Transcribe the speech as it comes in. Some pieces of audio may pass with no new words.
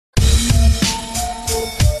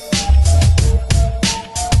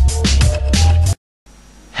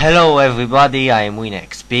Hello everybody, I'm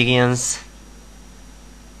WinExperience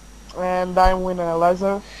And I'm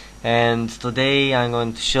WinAnalyzer. and today I'm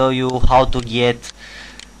going to show you how to get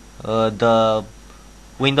the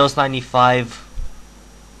Windows 95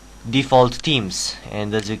 default themes.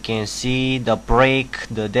 And as you can see, the break,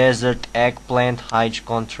 the desert, eggplant, high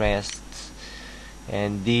contrast,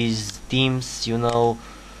 and these themes,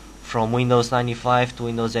 from Windows 95 to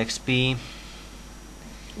Windows XP,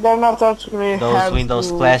 They're not actually those hard Windows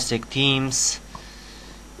to. classic themes.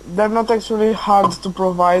 They're not actually hard to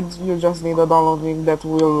provide. You just need a download link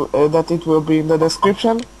that it will be in the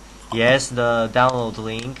description. Yes, the download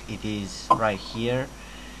link, it is right here.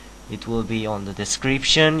 It will be on the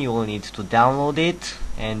description. You will need to download it,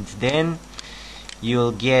 and then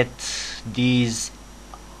you'll get this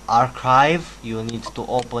archive. You'll need to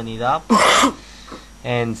open it up,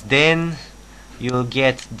 and then you'll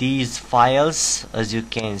get these files, as you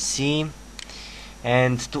can see.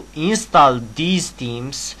 And to install these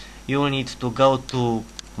themes, you will need to go to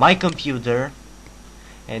My Computer,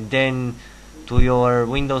 and then to your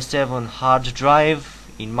Windows 7 hard drive.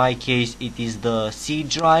 In my case it is the C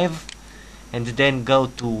drive, and then go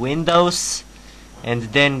to Windows, and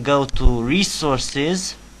then go to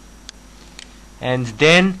Resources, and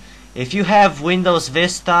then if you have Windows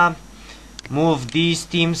Vista, move these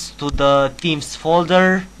themes to the themes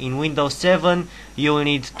folder. In Windows 7 you will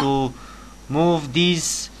need to move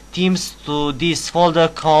these themes to this folder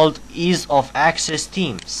called Ease of Access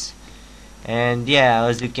Themes. And yeah,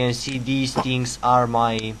 as you can see, these things are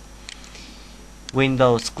my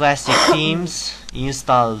Windows classic themes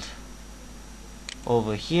installed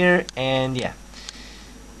over here. And yeah,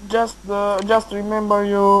 Just remember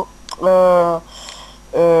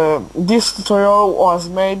this tutorial was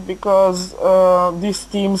made because these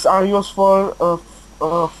themes are useful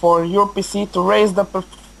for your PC to raise the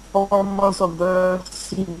performance of the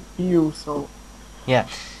CPU. So yeah.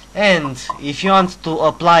 And if you want to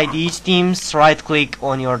apply these themes, right click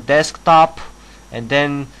on your desktop and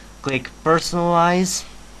then click Personalize,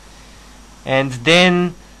 and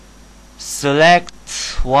then select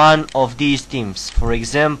one of these themes. For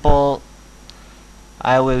example,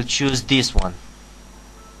 I will choose this one.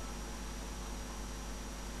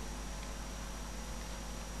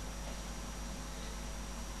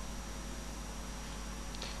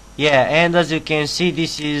 Yeah, and as you can see,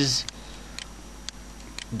 this is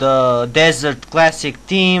the desert classic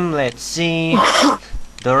theme. Let's see,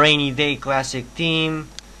 the rainy day classic theme.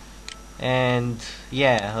 And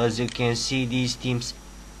yeah, as you can see, these themes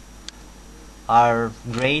are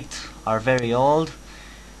great, are very old,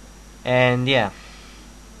 and yeah.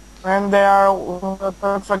 and they are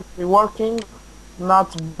perfectly working,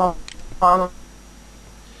 not bad.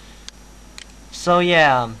 So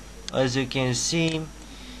yeah, as you can see,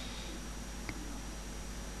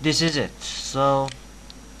 this is it. So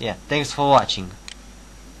yeah, thanks for watching.